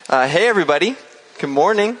Hey everybody, good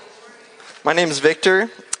morning. My name is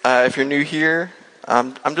Victor. If you're new here,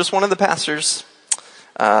 I'm just one of the pastors,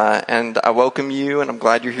 and I welcome you, and I'm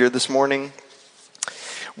glad you're here this morning.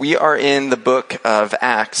 We are in the book of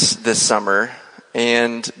Acts this summer,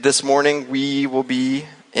 and this morning we will be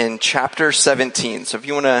in chapter 17. So if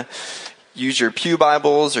you want to use your pew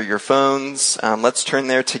Bibles or your phones, let's turn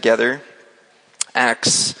there together.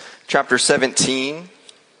 Acts chapter 17.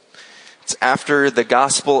 It's after the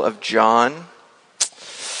Gospel of John.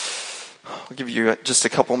 I'll give you just a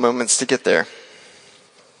couple moments to get there.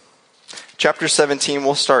 Chapter 17,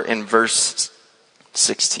 we'll start in verse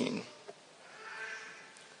 16.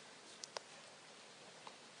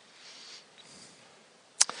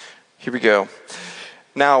 Here we go.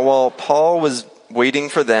 Now, while Paul was waiting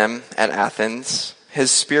for them at Athens,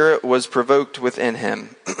 his spirit was provoked within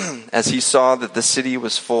him as he saw that the city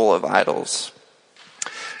was full of idols.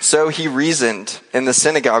 So he reasoned in the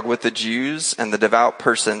synagogue with the Jews and the devout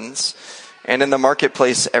persons, and in the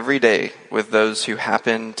marketplace every day with those who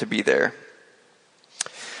happened to be there.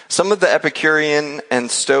 Some of the Epicurean and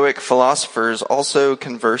Stoic philosophers also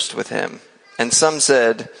conversed with him, and some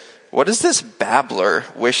said, "What does this babbler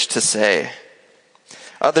wish to say?"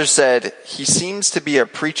 Others said, "He seems to be a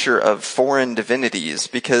preacher of foreign divinities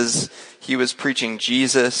because he was preaching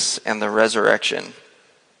Jesus and the resurrection."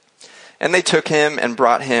 And they took him and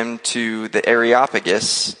brought him to the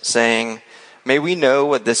Areopagus, saying, "May we know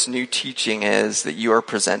what this new teaching is that you are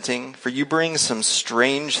presenting? For you bring some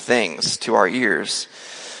strange things to our ears.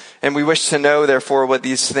 And we wish to know, therefore, what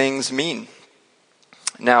these things mean."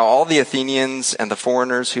 Now all the Athenians and the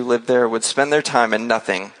foreigners who lived there would spend their time in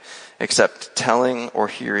nothing except telling or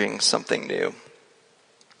hearing something new.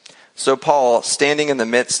 So Paul, standing in the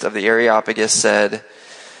midst of the Areopagus, said,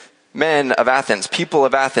 "Men of Athens, people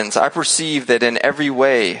of Athens, I perceive that in every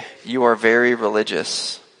way you are very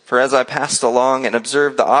religious. For as I passed along and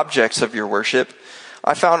observed the objects of your worship,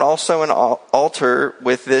 I found also an altar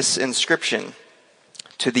with this inscription,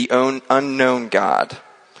 'To the unknown God.'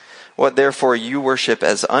 What therefore you worship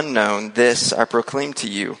as unknown, this I proclaim to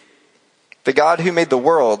you. The God who made the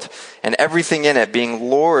world and everything in it, being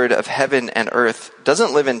Lord of heaven and earth,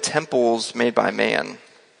 doesn't live in temples made by man.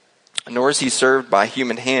 Nor is he served by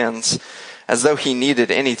human hands as though he needed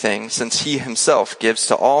anything, since he himself gives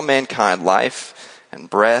to all mankind life and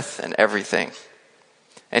breath and everything.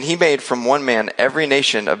 And he made from one man every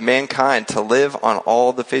nation of mankind to live on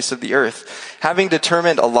all the face of the earth, having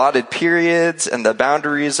determined allotted periods and the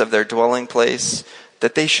boundaries of their dwelling place,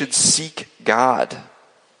 that they should seek God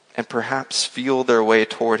and perhaps feel their way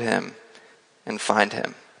toward him and find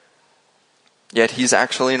him. Yet he's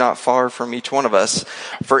actually not far from each one of us,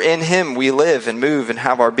 for in him we live and move and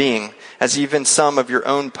have our being, as even some of your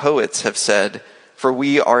own poets have said, for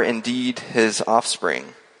we are indeed his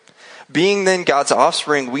offspring. Being then God's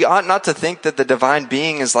offspring, we ought not to think that the divine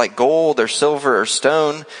being is like gold or silver or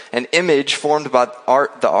stone, an image formed by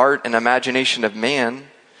the art and imagination of man.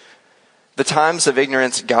 The times of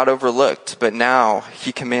ignorance God overlooked, but now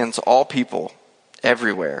he commands all people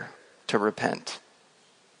everywhere to repent.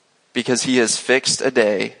 Because he has fixed a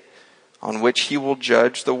day on which he will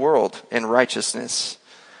judge the world in righteousness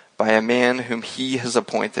by a man whom he has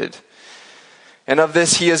appointed. And of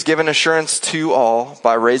this he has given assurance to all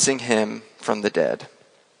by raising him from the dead."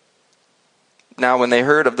 Now when they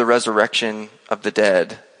heard of the resurrection of the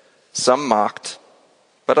dead, some mocked,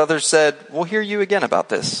 but others said, "We'll hear you again about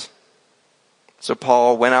this." So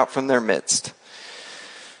Paul went out from their midst.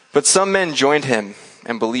 But some men joined him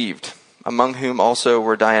and believed, among whom also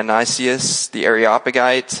were Dionysius the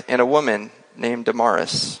Areopagite and a woman named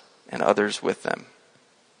Damaris, and others with them.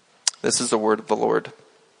 This is the word of the Lord.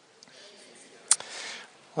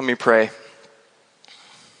 Let me pray.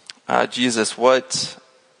 Jesus, what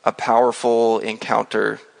a powerful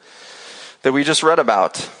encounter that we just read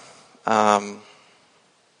about. I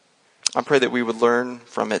pray that we would learn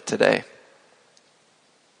from it today.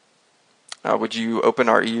 Would you open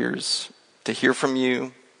our ears to hear from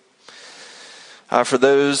you? For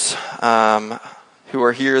those who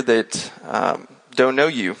are here that don't know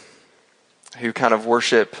you, who kind of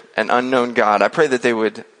worship an unknown God, I pray that they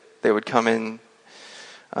would come in,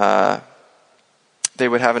 they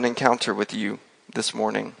would have an encounter with you this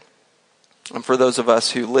morning. And for those of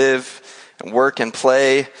us who live and work and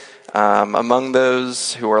play among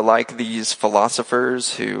those who are like these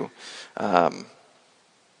philosophers who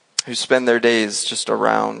spend their days just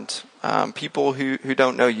around people who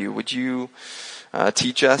don't know you, would you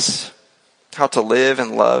teach us how to live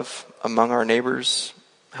and love among our neighbors,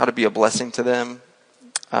 how to be a blessing to them.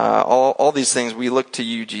 All these things, we look to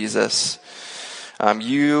you, Jesus.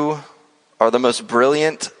 You are the most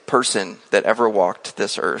brilliant person that ever walked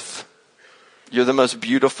this earth. You're the most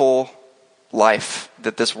beautiful life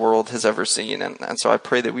that this world has ever seen. And so I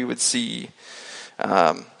pray that we would see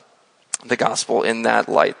the gospel in that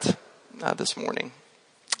light this morning.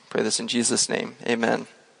 I pray this in Jesus' name. Amen.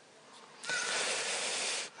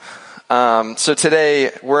 So today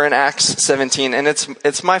we're in Acts 17, and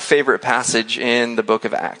it's my favorite passage in the book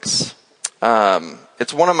of Acts.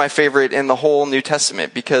 It's one of my favorite in the whole New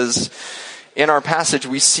Testament, because in our passage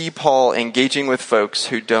we see Paul engaging with folks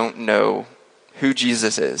who don't know who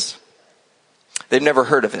Jesus is. They've never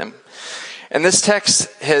heard of him. And this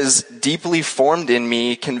text has deeply formed in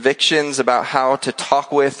me convictions about how to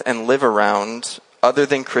talk with and live around other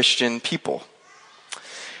than Christian people.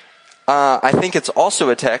 I think it's also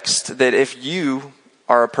a text that if you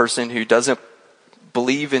are a person who doesn't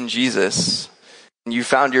believe in Jesus, and you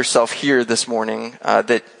found yourself here this morning,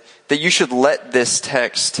 that you should let this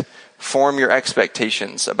text form your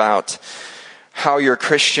expectations about how your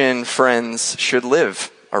Christian friends should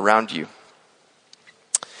live around you.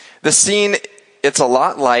 The scene, it's a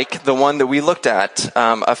lot like the one that we looked at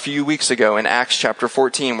a few weeks ago in Acts chapter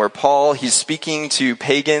 14, where Paul, he's speaking to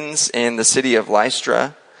pagans in the city of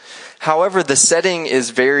Lystra. However, the setting is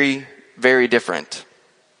very, very different,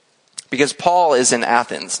 because Paul is in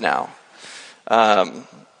Athens now.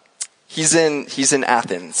 He's in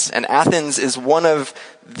Athens, and Athens is one of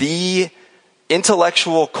the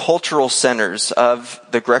intellectual cultural centers of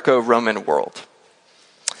the Greco-Roman world.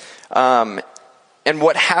 And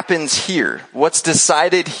what happens here, what's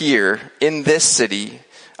decided here in this city,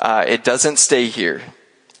 it doesn't stay here.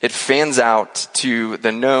 It fans out to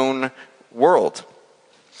the known world.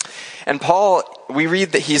 And Paul, we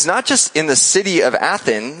read that he's not just in the city of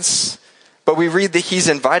Athens, but we read that he's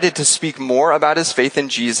invited to speak more about his faith in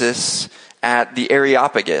Jesus at the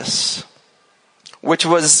Areopagus, which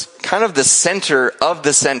was kind of the center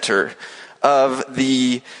of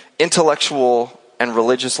the intellectual and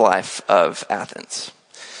religious life of Athens.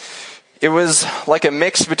 It was like a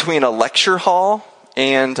mix between a lecture hall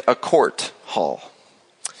and a court hall.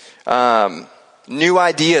 New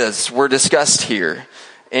ideas were discussed here.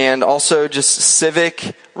 And also just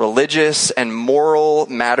civic, religious, and moral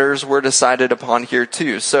matters were decided upon here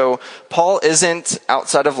too. So Paul isn't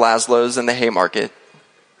outside of Laszlo's in the Haymarket.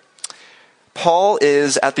 Paul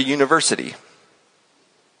is at the university.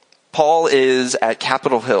 Paul is at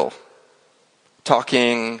Capitol Hill,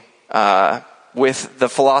 talking with the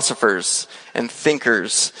philosophers and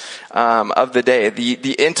thinkers of the day,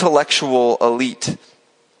 the intellectual elite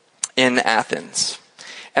in Athens.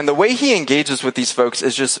 And the way he engages with these folks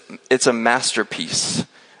is it's a masterpiece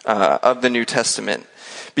of the New Testament.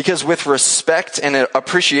 Because with respect and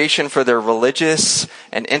appreciation for their religious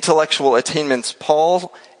and intellectual attainments,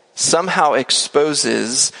 Paul somehow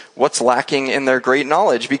exposes what's lacking in their great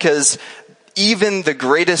knowledge. Because even the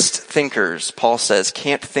greatest thinkers, Paul says,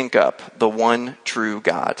 can't think up the one true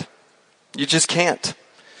God. You just can't.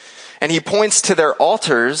 And he points to their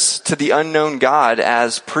altars to the unknown God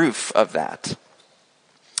as proof of that.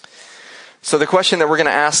 So the question that we're going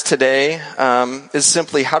to ask today is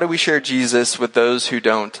simply, how do we share Jesus with those who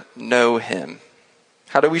don't know him?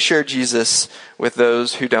 How do we share Jesus with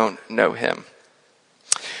those who don't know him?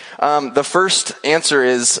 The first answer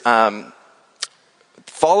is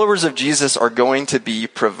followers of Jesus are going to be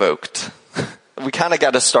provoked. We kind of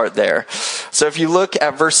got to start there. So if you look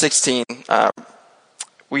at verse 16,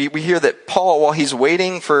 we hear that Paul, while he's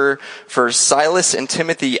waiting for Silas and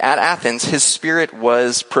Timothy at Athens, his spirit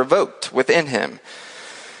was provoked within him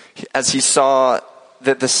as he saw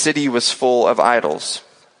that the city was full of idols.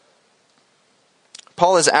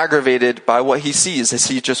 Paul is aggravated by what he sees as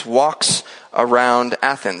he just walks around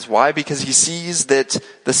Athens. Why? Because he sees that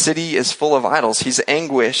the city is full of idols. He's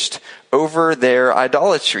anguished over their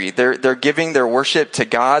idolatry. They're giving their worship to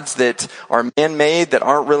gods that are man-made, that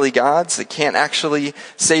aren't really gods, that can't actually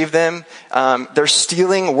save them. They're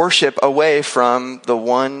stealing worship away from the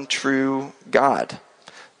one true God.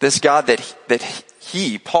 This God that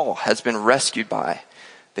he, Paul, has been rescued by,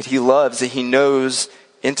 that he loves, that he knows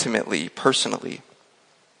intimately, personally.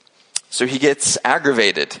 So he gets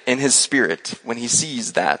aggravated in his spirit when he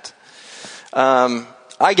sees that.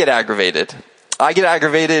 I get aggravated. I get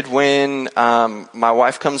aggravated when my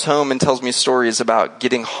wife comes home and tells me stories about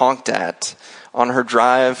getting honked at on her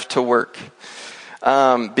drive to work.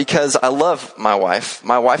 Because I love my wife.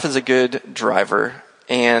 My wife is a good driver.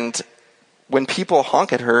 And when people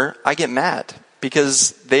honk at her, I get mad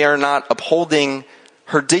because they are not upholding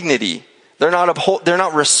her dignity. They're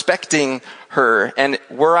not respecting her. And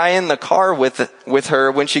were I in the car with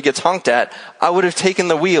her when she gets honked at, I would have taken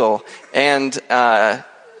the wheel and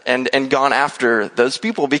and gone after those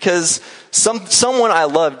people because someone I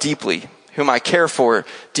love deeply, whom I care for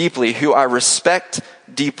deeply, who I respect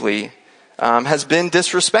deeply, has been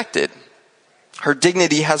disrespected. Her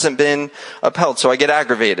dignity hasn't been upheld, so I get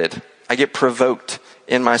aggravated. I get provoked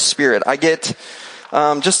in my spirit. I get,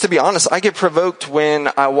 just to be honest, I get provoked when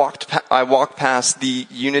I walk past the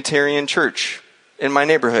Unitarian Church in my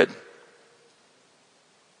neighborhood.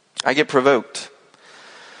 I get provoked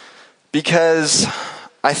because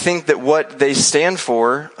I think that what they stand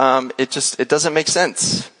for, it doesn't make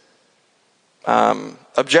sense.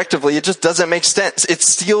 Objectively, it just doesn't make sense. It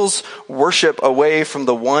steals worship away from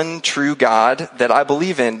the one true God that I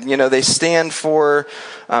believe in. You know, they stand for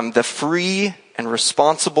the free and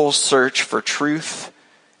responsible search for truth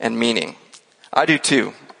and meaning. I do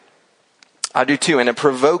too. And it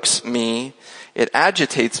provokes me. It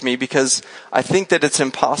agitates me because I think that it's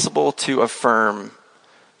impossible to affirm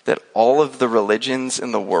that all of the religions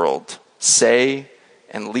in the world say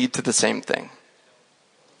and lead to the same thing.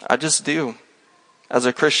 I just do. As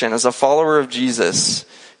a Christian, as a follower of Jesus,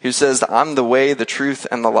 who says, I'm the way, the truth,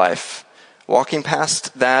 and the life, walking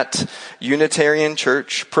past that Unitarian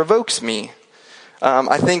church provokes me.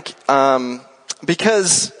 I think,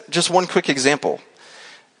 because, just one quick example.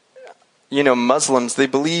 You know, Muslims, they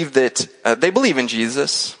believe in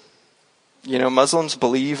Jesus. You know, Muslims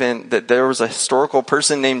believe that there was a historical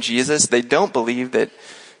person named Jesus. They don't believe that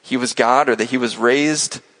he was God or that he was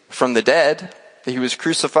raised from the dead, that he was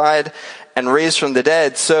crucified and raised from the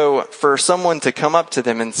dead. So for someone to come up to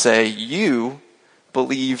them and say, you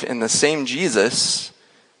believe in the same Jesus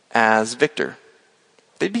as Victor,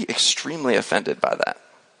 they'd be extremely offended by that.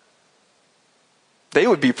 They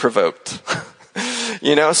would be provoked.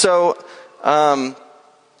 You know, so I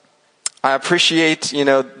appreciate, you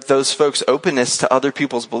know, those folks' openness to other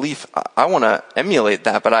people's belief. I want to emulate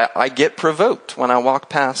that, but I get provoked when I walk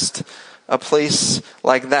past a place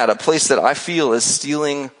like that, a place that I feel is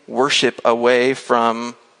stealing worship away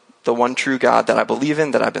from the one true God that I believe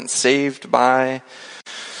in, that I've been saved by.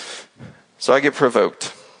 So I get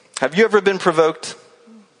provoked. Have you ever been provoked?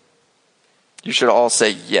 You should all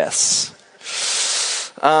say yes.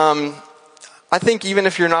 I think even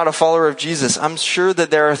if you're not a follower of Jesus, I'm sure that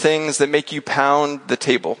there are things that make you pound the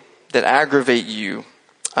table, that aggravate you.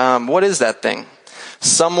 What is that thing?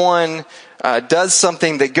 Someone does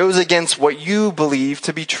something that goes against what you believe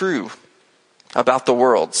to be true about the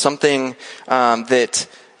world. Something that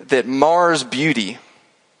mars beauty.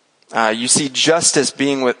 You see justice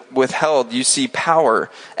being withheld. You see power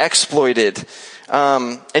exploited.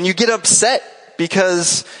 And you get upset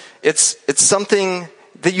because it's something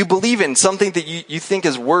that you believe in, something that you think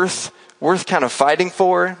is worth kind of fighting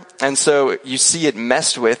for. And so you see it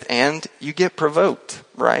messed with and you get provoked,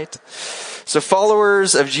 right? So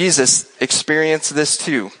followers of Jesus experience this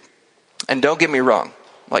too. And don't get me wrong,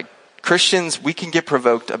 like Christians, we can get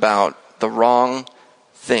provoked about the wrong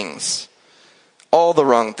things. All the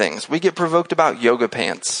wrong things. We get provoked about yoga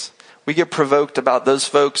pants. We get provoked about those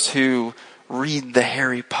folks who read the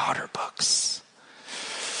Harry Potter books.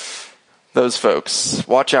 Those folks,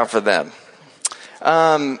 watch out for them.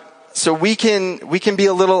 So we can be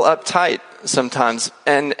a little uptight sometimes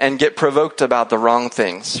and get provoked about the wrong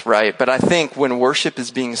things, right? But I think when worship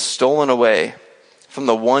is being stolen away from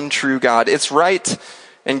the one true God, it's right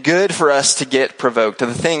and good for us to get provoked.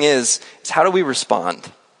 And the thing is how do we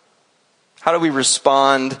respond? How do we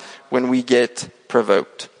respond when we get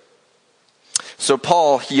provoked? So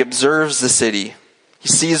Paul, he observes the city. He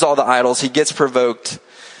sees all the idols. He gets provoked.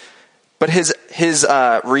 But his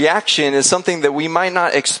reaction is something that we might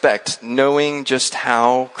not expect, knowing just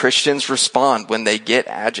how Christians respond when they get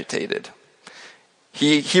agitated.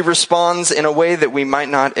 He responds in a way that we might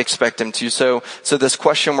not expect him to. So this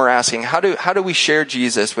question we're asking, how do we share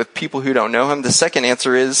Jesus with people who don't know him? The second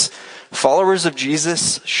answer is, followers of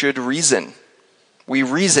Jesus should reason. We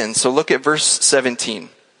reason. So look at verse 17.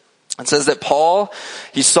 It says that Paul,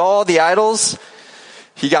 he saw the idols,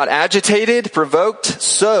 he got agitated, provoked,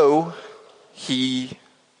 so he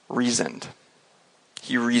reasoned.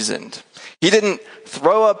 He reasoned. He didn't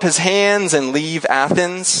throw up his hands and leave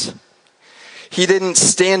Athens. He didn't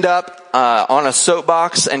stand up on a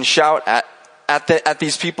soapbox and shout at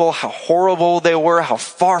these people how horrible they were, how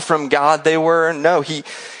far from God they were. No, he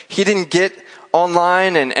didn't get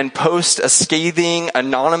online and post a scathing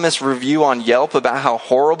anonymous review on Yelp about how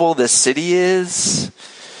horrible this city is.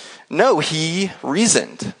 No, he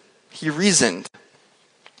reasoned. He reasoned.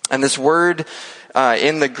 And this word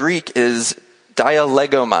in the Greek is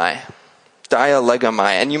dialegomai.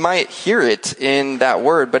 Dialegomai. And you might hear it in that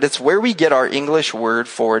word, but it's where we get our English word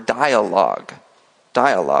for dialogue.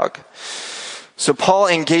 Dialogue. So Paul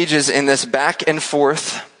engages in this back and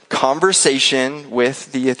forth conversation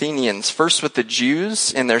with the Athenians, first with the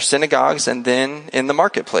Jews in their synagogues and then in the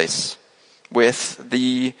marketplace with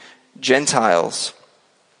the Gentiles.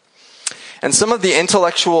 And some of the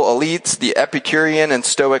intellectual elites, the Epicurean and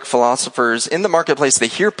Stoic philosophers in the marketplace, they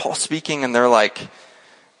hear Paul speaking and they're like,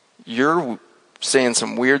 "You're saying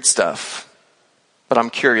some weird stuff, but I'm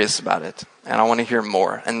curious about it and I want to hear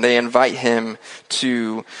more." And they invite him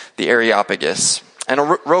to the Areopagus.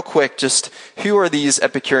 And real quick, just who are these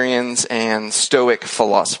Epicureans and Stoic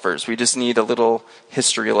philosophers? We just need a little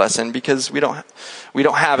history lesson because we don't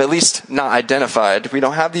have, at least not identified, we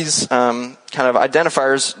don't have these kind of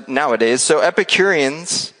identifiers nowadays. So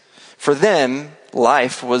Epicureans, for them,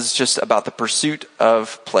 life was just about the pursuit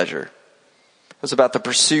of pleasure. It was about the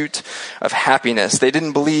pursuit of happiness. They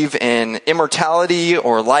didn't believe in immortality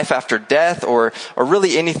or life after death or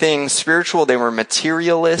really anything spiritual. They were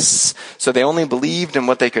materialists, so they only believed in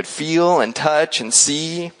what they could feel and touch and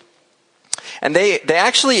see. And they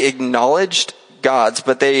actually acknowledged gods,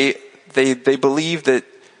 but they believed that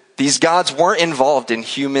these gods weren't involved in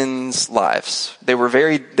humans' lives. They were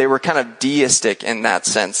kind of deistic in that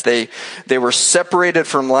sense. They were separated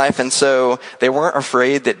from life, and so they weren't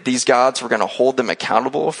afraid that these gods were going to hold them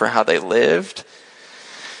accountable for how they lived.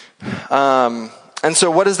 And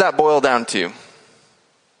so what does that boil down to?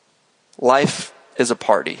 Life is a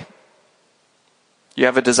party. You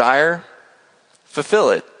have a desire,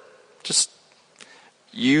 fulfill it. Just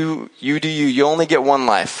you do you. You only get one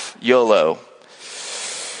life. YOLO.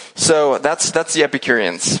 So that's the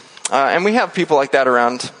Epicureans. And we have people like that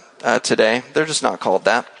around today. They're just not called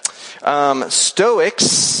that.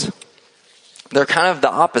 Stoics, they're kind of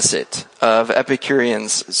the opposite of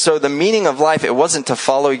Epicureans. So the meaning of life, it wasn't to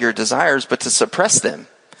follow your desires, but to suppress them.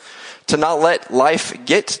 To not let life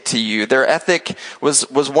get to you. Their ethic was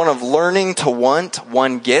one of learning to want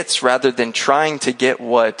one gets rather than trying to get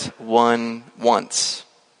what one wants.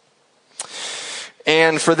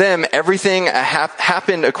 And for them, everything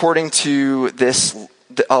happened according to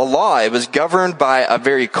a law. It was governed by a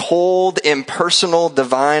very cold, impersonal,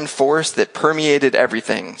 divine force that permeated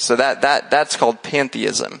everything. So that's called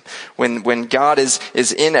pantheism. When God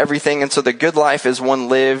is in everything, and so the good life is one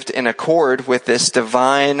lived in accord with this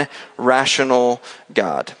divine, rational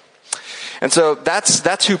God. And so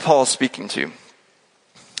that's who Paul's speaking to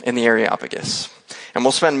in the Areopagus. And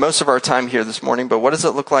we'll spend most of our time here this morning, but what does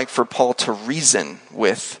it look like for Paul to reason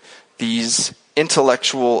with these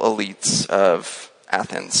intellectual elites of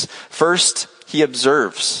Athens? First, he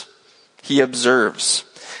observes. He observes.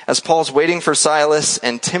 As Paul's waiting for Silas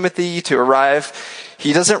and Timothy to arrive,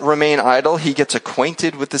 he doesn't remain idle. He gets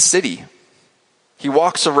acquainted with the city. He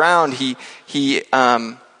walks around. He's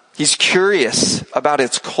curious about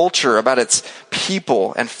its culture, about its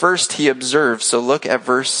people. And first he observes. So look at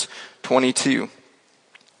verse 22.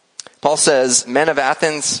 Paul says, "Men of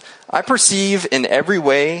Athens, I perceive in every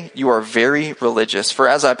way you are very religious. For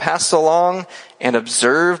as I passed along and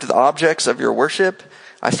observed the objects of your worship,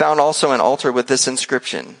 I found also an altar with this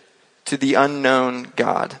inscription, 'To the unknown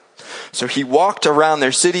God.'" So he walked around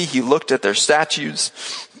their city. He looked at their statues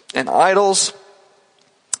and idols.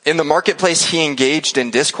 In the marketplace, he engaged in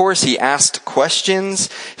discourse. He asked questions.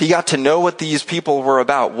 He got to know what these people were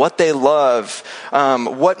about, what they love,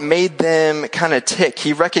 what made them kind of tick.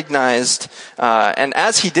 He recognized, and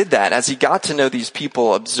as he did that, as he got to know these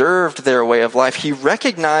people, observed their way of life, he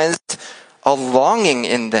recognized a longing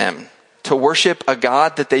in them to worship a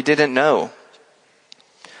God that they didn't know.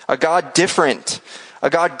 A God different, a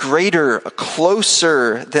God greater,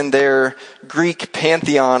 closer than their Greek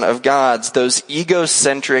pantheon of gods, those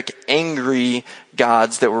egocentric, angry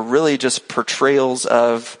gods that were really just portrayals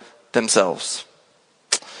of themselves.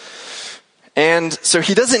 And so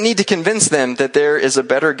he doesn't need to convince them that there is a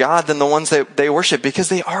better God than the ones that they worship, because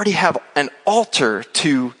they already have an altar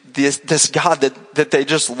to this God that they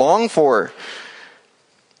just long for.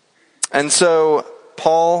 And so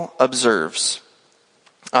Paul observes.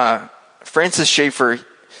 Francis Schaeffer,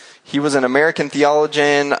 he was an American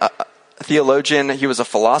theologian. He was a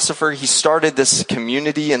philosopher. He started this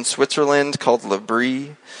community in Switzerland called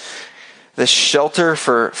L'Abri, this shelter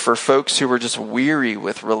for folks who were just weary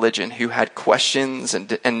with religion, who had questions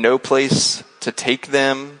and no place to take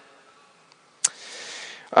them.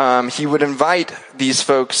 He would invite these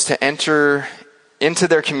folks to enter into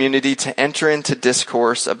their community, to enter into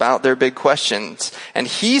discourse about their big questions. And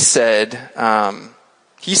he said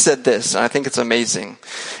this, and I think it's amazing.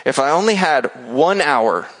 If I only had 1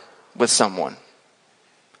 hour with someone,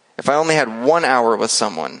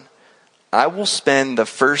 I will spend the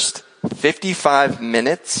first 55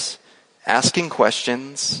 minutes asking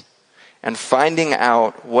questions and finding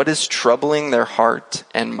out what is troubling their heart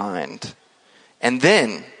and mind. And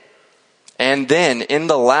then, in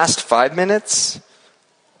the last 5 minutes,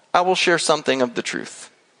 I will share something of the truth.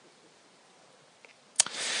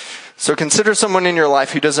 So consider someone in your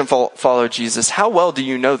life who doesn't follow Jesus. How well do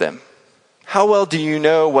you know them? How well do you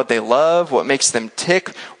know what they love, what makes them tick?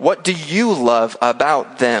 What do you love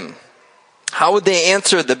about them? How would they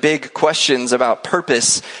answer the big questions about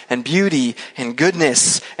purpose and beauty and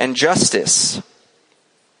goodness and justice?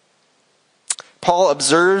 Paul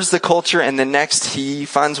observes the culture, and then next he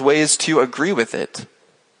finds ways to agree with it.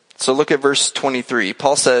 So look at verse 23.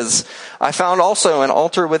 Paul says, I found also an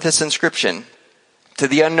altar with this inscription, to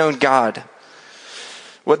the unknown God.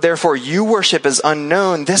 What therefore you worship as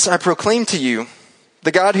unknown, this I proclaim to you,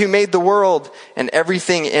 the God who made the world and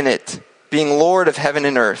everything in it, being Lord of heaven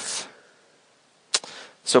and earth.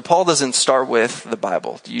 So Paul doesn't start with the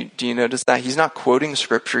Bible. Do you notice that? He's not quoting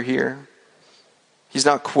scripture here. He's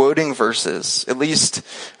not quoting verses, at least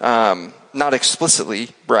not explicitly,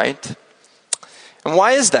 right? And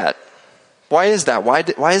why is that? Why is that?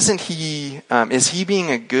 Why isn't he, is he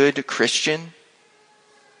being a good Christian?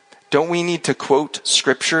 Don't we need to quote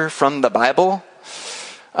scripture from the Bible?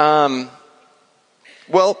 Well,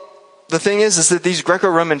 the thing is that these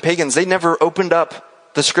Greco-Roman pagans, they never opened up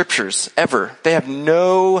the scriptures, ever. They have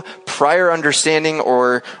no prior understanding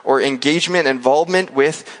or engagement, involvement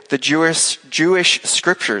with the Jewish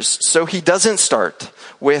scriptures. So he doesn't start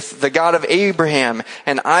with the God of Abraham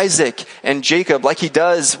and Isaac and Jacob like he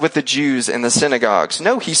does with the Jews in the synagogues.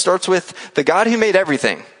 No, he starts with the God who made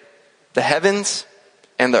everything, the heavens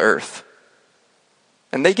and the earth.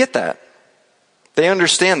 And they get that. They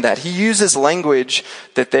understand that. He uses language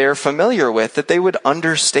that they are familiar with, that they would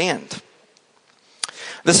understand.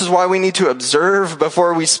 This is why we need to observe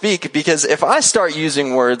before we speak, because if I start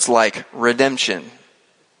using words like redemption,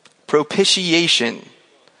 propitiation,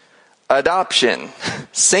 adoption,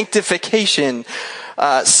 sanctification,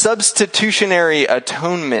 substitutionary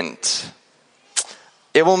atonement,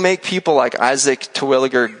 it will make people like Isaac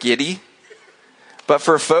Terwilliger giddy. But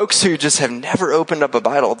for folks who just have never opened up a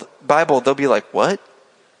Bible, they'll be like, what?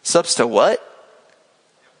 Subs to what?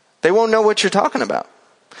 They won't know what you're talking about.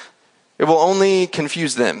 It will only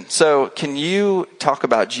confuse them. So can you talk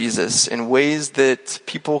about Jesus in ways that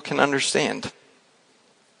people can understand?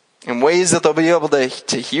 In ways that they'll be able to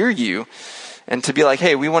hear you and to be like,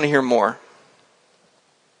 hey, we want to hear more.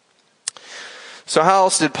 So how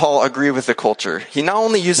else did Paul agree with the culture? He not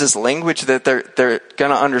only uses language that they're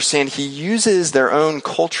going to understand, he uses their own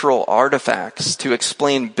cultural artifacts to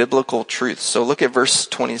explain biblical truths. So look at verse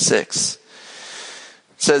 26. It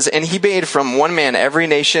says, and he made from one man every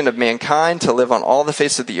nation of mankind to live on all the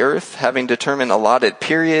face of the earth, having determined allotted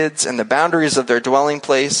periods and the boundaries of their dwelling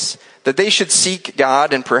place, that they should seek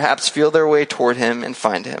God and perhaps feel their way toward him and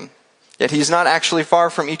find him. Yet he's not actually far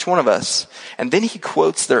from each one of us. And then he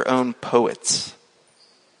quotes their own poets.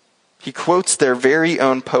 He quotes their very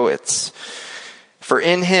own poets. For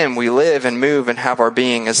in him we live and move and have our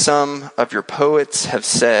being, as some of your poets have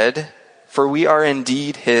said, for we are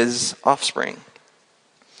indeed his offspring.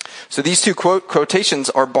 So these two quotations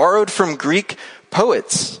are borrowed from Greek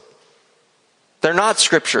poets. They're not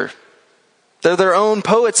scripture. They're their own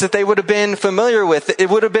poets that they would have been familiar with. It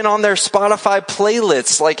would have been on their Spotify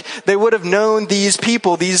playlists. Like they would have known these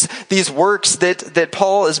people, these works that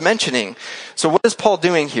Paul is mentioning. So what is Paul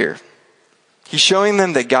doing here? He's showing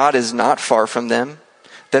them that God is not far from them,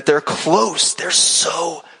 that they're close. They're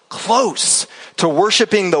so close to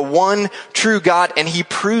worshiping the one true God, and he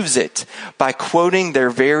proves it by quoting their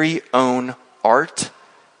very own art,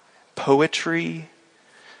 poetry.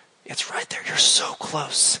 It's right there. You're so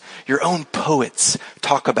close. Your own poets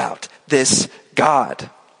talk about this God.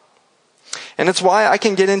 And it's why I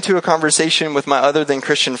can get into a conversation with my other than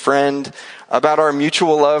Christian friend about our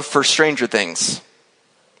mutual love for Stranger Things.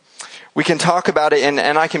 We can talk about it,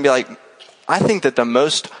 and I can be like, I think that the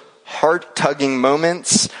most heart-tugging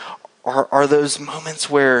moments are those moments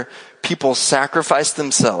where people sacrifice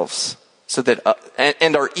themselves so that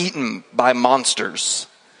and are eaten by monsters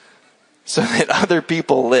so that other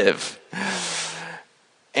people live.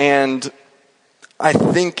 And I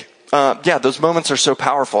think, those moments are so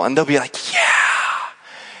powerful. And they'll be like, yeah.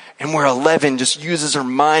 And where 11 just uses her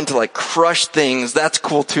mind to like crush things, that's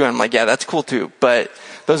cool too. I'm like, yeah, that's cool too. But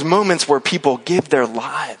those moments where people give their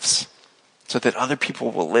lives so that other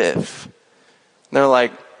people will live. And they're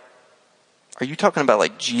like, are you talking about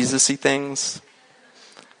like Jesus-y things?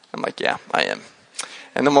 I'm like, yeah, I am.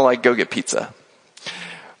 And then we'll like go get pizza.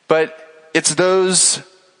 But it's those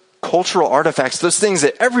cultural artifacts, those things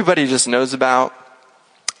that everybody just knows about,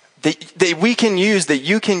 that we can use, that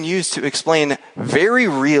you can use to explain very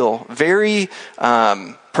real, very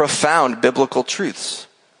profound biblical truths.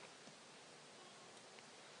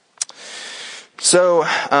 So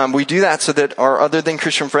we do that so that our other than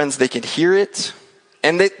Christian friends, they can hear it,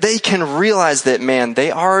 and they can realize that, man,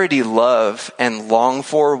 they already love and long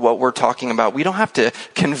for what we're talking about. We don't have to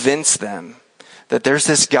convince them that there's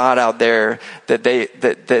this God out there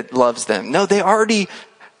that loves them. No, they already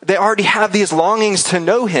have these longings to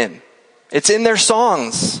know him. It's in their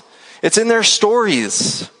songs. It's in their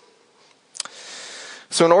stories.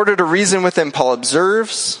 So in order to reason with them, Paul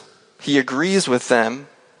observes, he agrees with them,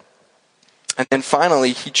 and then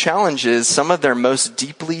finally he challenges some of their most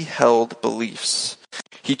deeply held beliefs.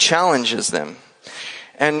 He challenges them.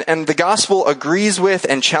 And the gospel agrees with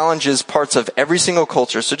and challenges parts of every single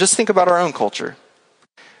culture. So just think about our own culture.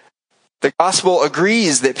 The gospel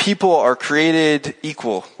agrees that people are created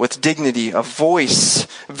equal with dignity, a voice,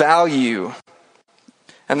 value.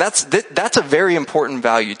 And that's a very important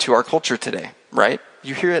value to our culture today, right?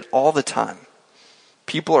 You hear it all the time.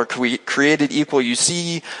 People are created equal. You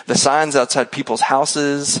see the signs outside people's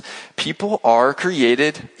houses. People are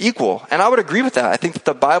created equal. And I would agree with that. I think that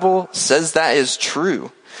the Bible says that is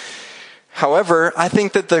true. However, I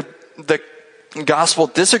think that the gospel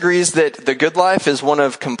disagrees that the good life is one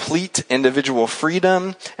of complete individual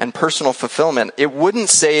freedom and personal fulfillment. It wouldn't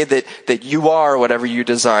say that you are whatever you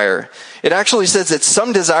desire. It actually says that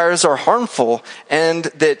some desires are harmful and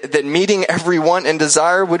that meeting every want and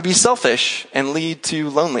desire would be selfish and lead to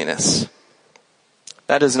loneliness.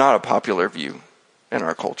 That is not a popular view in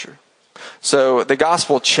our culture. So the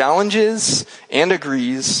gospel challenges and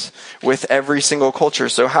agrees with every single culture.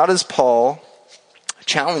 So how does Paul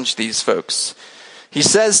challenge these folks? He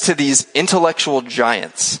says to these intellectual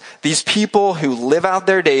giants, these people who live out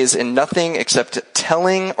their days in nothing except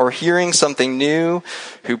telling or hearing something new,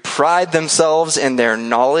 who pride themselves in their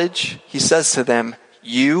knowledge, he says to them,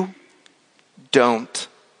 you don't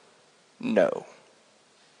know.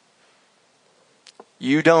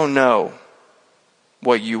 You don't know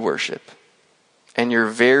what you worship. And your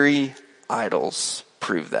very idols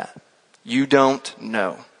prove that. You don't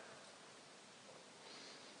know.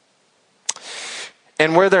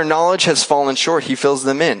 And where their knowledge has fallen short, he fills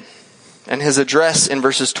them in. And his address in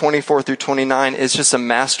verses 24 through 29 is just a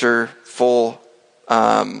masterful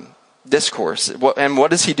discourse. And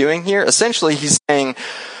what is he doing here? Essentially, he's saying,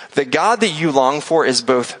 the God that you long for is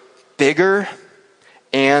both bigger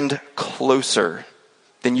and closer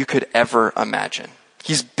than you could ever imagine.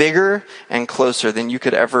 He's bigger and closer than you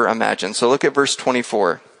could ever imagine. So look at verse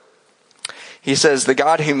 24. He says, the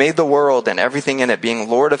God who made the world and everything in it, being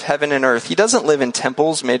Lord of heaven and earth, he doesn't live in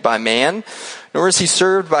temples made by man, nor is he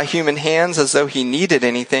served by human hands as though he needed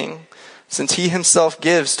anything, since he himself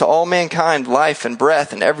gives to all mankind life and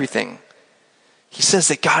breath and everything. He says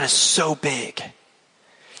that God is so big.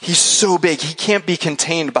 He's so big, he can't be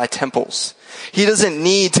contained by temples. He doesn't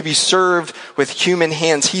need to be served with human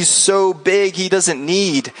hands. He's so big, he doesn't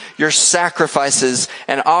need your sacrifices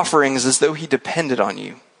and offerings as though he depended on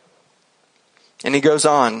you. And he goes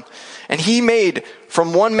on, and he made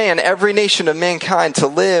from one man every nation of mankind to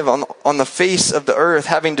live on the face of the earth,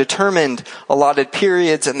 having determined allotted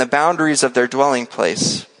periods and the boundaries of their dwelling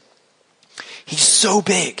place. He's so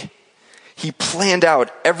big. He planned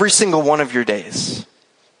out every single one of your days.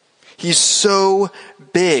 He's so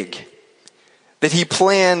big that he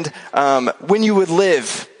planned when you would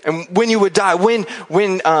live and when you would die, when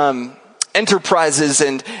enterprises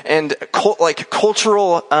and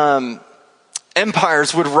cultural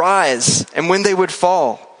empires would rise and when they would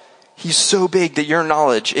fall. He's so big that your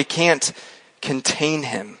knowledge, it can't contain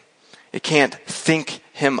him. It can't think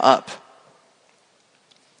him up.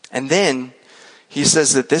 And then he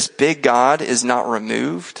says that this big God is not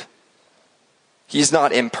removed. He's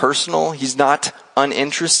not impersonal. He's not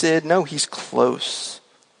uninterested. No, he's close.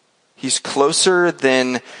 He's closer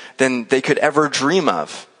than they could ever dream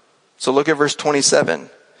of. So look at verse 27.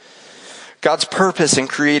 God's purpose in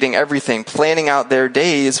creating everything, planning out their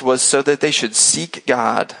days, was so that they should seek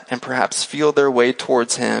God and perhaps feel their way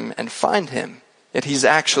towards him and find him. Yet he's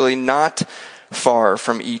actually not far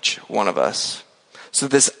from each one of us. So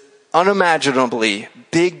this unimaginably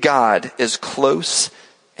big God is close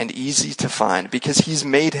and easy to find because he's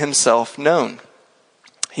made himself known.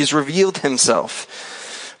 He's revealed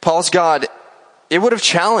himself. Paul's God, it would have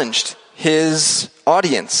challenged his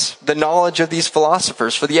audience, the knowledge of these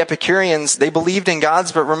philosophers. For the Epicureans, they believed in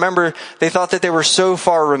gods, but remember, they thought that they were so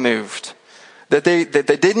far removed, that they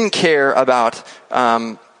didn't care about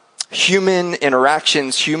human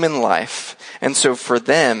interactions, human life. And so for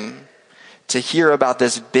them, to hear about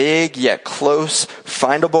this big yet close,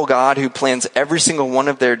 findable God who plans every single one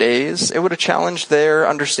of their days, it would have challenged their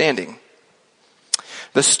understanding.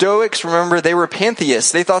 The Stoics, remember, they were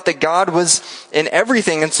pantheists. They thought that God was in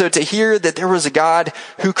everything. And so to hear that there was a God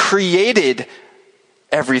who created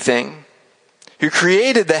everything, who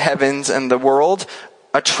created the heavens and the world,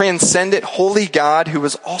 a transcendent, holy God who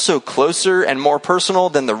was also closer and more personal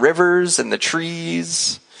than the rivers and the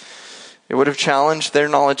trees, it would have challenged their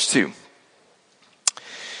knowledge too.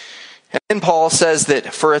 And then Paul says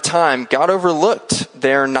that for a time, God overlooked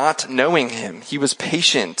their not knowing him. He was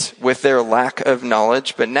patient with their lack of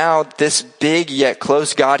knowledge. But now this big yet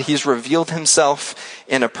close God, he's revealed himself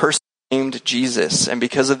in a person named Jesus. And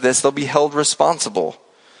because of this, they'll be held responsible.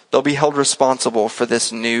 They'll be held responsible for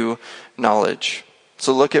this new knowledge.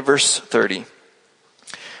 So look at verse 30.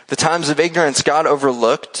 The times of ignorance God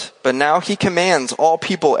overlooked, but now he commands all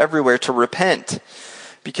people everywhere to repent,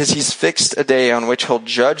 because he's fixed a day on which he'll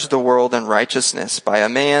judge the world in righteousness by a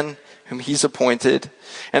man whom he's appointed.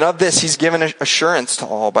 And of this he's given assurance to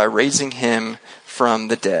all by raising him from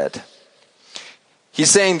the dead.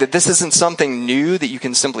 He's saying that this isn't something new that you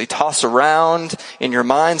can simply toss around in your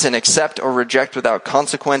minds and accept or reject without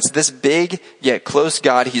consequence. This big yet close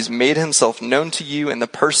God, he's made himself known to you in the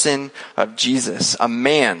person of Jesus, a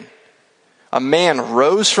man. A man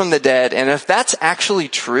rose from the dead, and if that's actually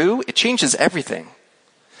true, it changes everything.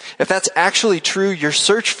 If that's actually true, your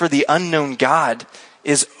search for the unknown God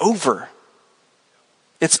is over.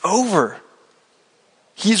 It's over.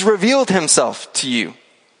 He's revealed himself to you.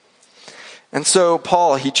 And so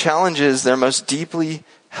Paul, he challenges their most deeply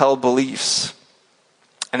held beliefs.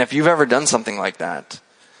 And if you've ever done something like that,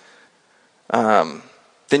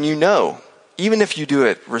 then you know, even if you do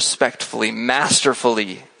it respectfully,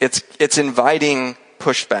 masterfully, it's inviting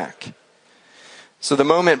pushback. So the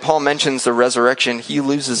moment Paul mentions the resurrection, he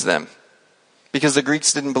loses them. Because the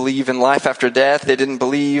Greeks didn't believe in life after death. They didn't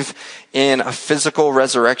believe in a physical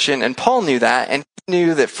resurrection. And Paul knew that. And he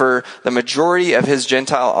knew that for the majority of his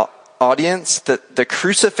Gentile audience, that the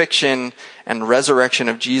crucifixion and resurrection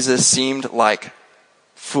of Jesus seemed like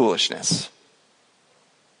foolishness.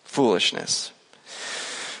 Foolishness.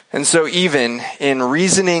 And so even in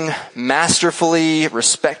reasoning masterfully,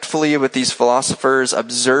 respectfully with these philosophers,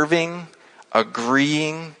 observing,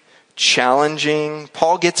 agreeing, challenging,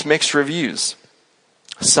 Paul gets mixed reviews.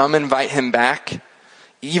 Some invite him back.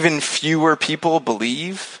 Even fewer people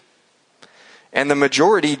believe. And the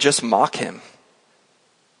majority just mock him.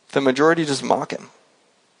 The majority just mock him.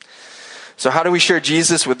 So how do we share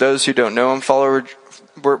Jesus with those who don't know him?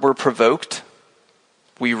 We're provoked.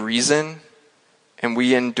 We reason. And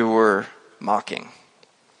we endure mocking.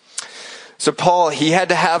 So Paul, he had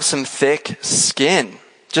to have some thick skin.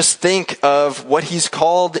 Just think of what he's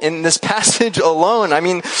called in this passage alone. I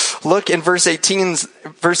mean, look in verse 18,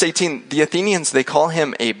 the Athenians, they call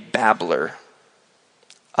him a babbler.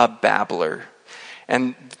 A babbler.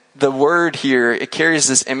 And the word here, it carries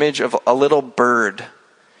this image of a little bird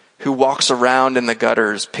who walks around in the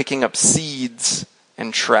gutters picking up seeds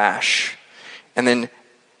and trash. And then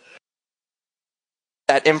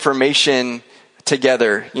that information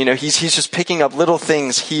together. You know, he's just picking up little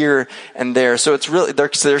things here and there. So it's really,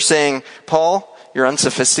 they're saying, Paul, you're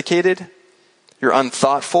unsophisticated, you're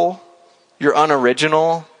unthoughtful, you're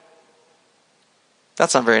unoriginal.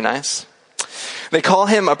 That's not very nice. They call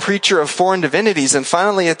him a preacher of foreign divinities, and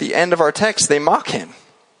finally at the end of our text, they mock him.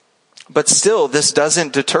 But still, this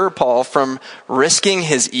doesn't deter Paul from risking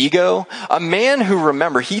his ego. A man who,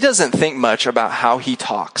 remember, he doesn't think much about how he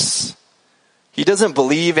talks. He doesn't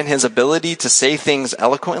believe in his ability to say things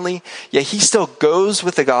eloquently, yet he still goes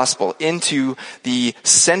with the gospel into the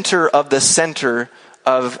center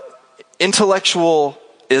of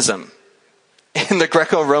intellectualism in the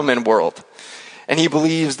Greco-Roman world. And he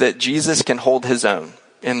believes that Jesus can hold his own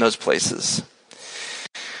in those places.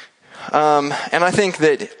 And I think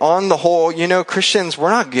that on the whole, you know, Christians, we're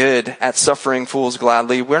not good at suffering fools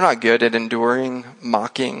gladly. We're not good at enduring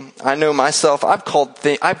mocking. I know myself, I've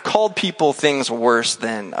called people things worse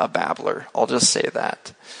than a babbler. I'll just say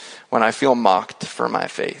that. When I feel mocked for my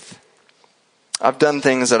faith. I've done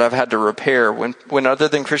things that I've had to repair when other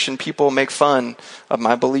than Christian people make fun of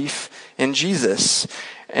my belief in Jesus.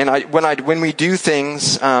 And when we do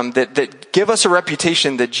things that give us a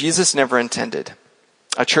reputation that Jesus never intended.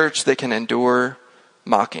 A church that can endure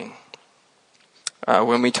mocking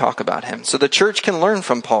when we talk about him. So the church can learn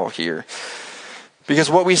from Paul here. Because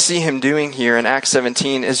what we see him doing here in Acts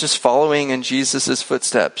 17 is just following in Jesus'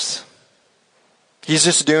 footsteps. He's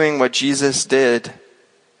just doing what Jesus did.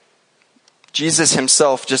 Jesus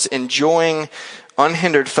himself just enjoying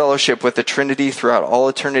unhindered fellowship with the Trinity throughout all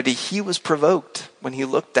eternity, he was provoked when he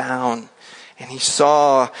looked down and he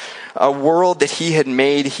saw a world that he had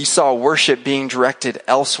made. He saw worship being directed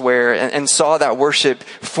elsewhere and saw that worship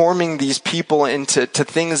forming these people into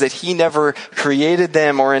things that he never created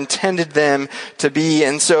them or intended them to be.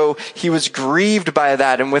 And so he was grieved by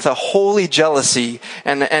that, and with a holy jealousy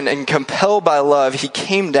and compelled by love, he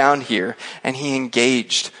came down here and he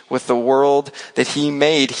engaged with the world that he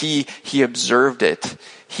made. He observed it.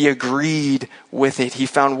 He agreed with it. He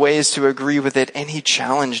found ways to agree with it, and he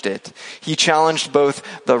challenged it. He challenged both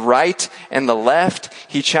the right and the left.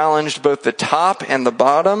 He challenged both the top and the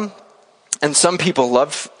bottom. And some people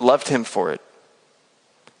loved him for it.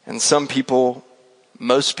 And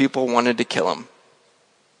most people wanted to kill him.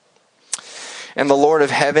 And the Lord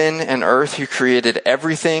of heaven and earth, who created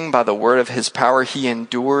everything by the word of his power, he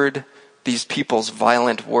endured these people's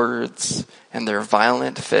violent words and their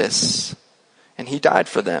violent fists. And he died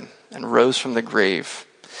for them and rose from the grave.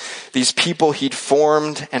 These people he'd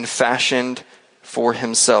formed and fashioned for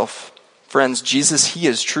himself. Friends, Jesus, he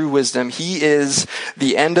is true wisdom. He is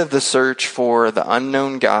the end of the search for the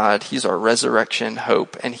unknown God. He's our resurrection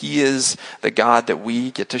hope. And he is the God that we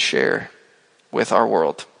get to share with our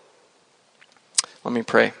world. Let me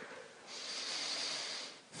pray.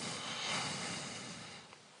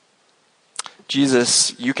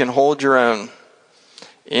 Jesus, you can hold your own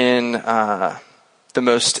in the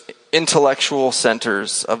most intellectual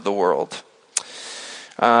centers of the world.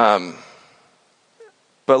 But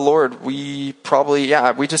Lord, we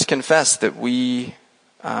just confess that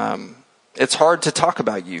it's hard to talk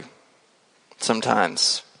about you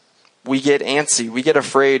sometimes. We get antsy, we get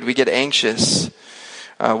afraid, we get anxious.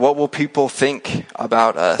 What will people think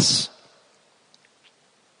about us?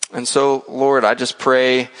 And so, Lord, I just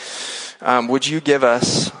pray, would you give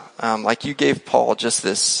us, like you gave Paul, just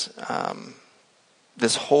this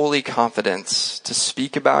holy confidence to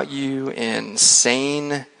speak about you in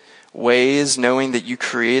sane ways, knowing that you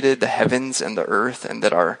created the heavens and the earth, and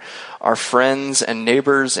that our friends and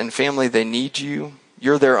neighbors and family, they need you.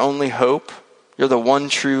 You're their only hope. You're the one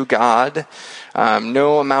true God.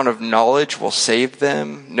 No amount of knowledge will save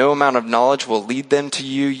them. No amount of knowledge will lead them to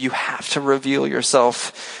you. You have to reveal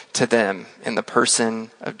yourself to them in the person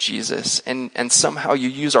of Jesus. And somehow you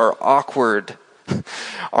use our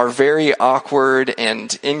very awkward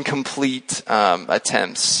and incomplete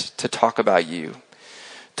attempts to talk about you,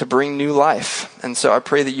 to bring new life. And so I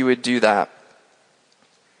pray that you would do that.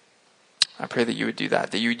 I pray that you would do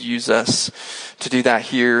that you would use us to do that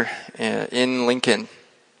here in Lincoln,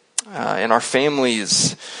 in our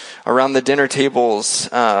families, around the dinner tables.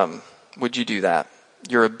 Would you do that?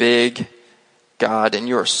 You're a big God, and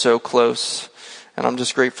you are so close, and I'm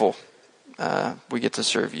just grateful we get to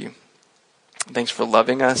serve you. Thanks for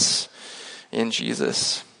loving us in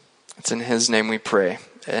Jesus. It's in his name we pray.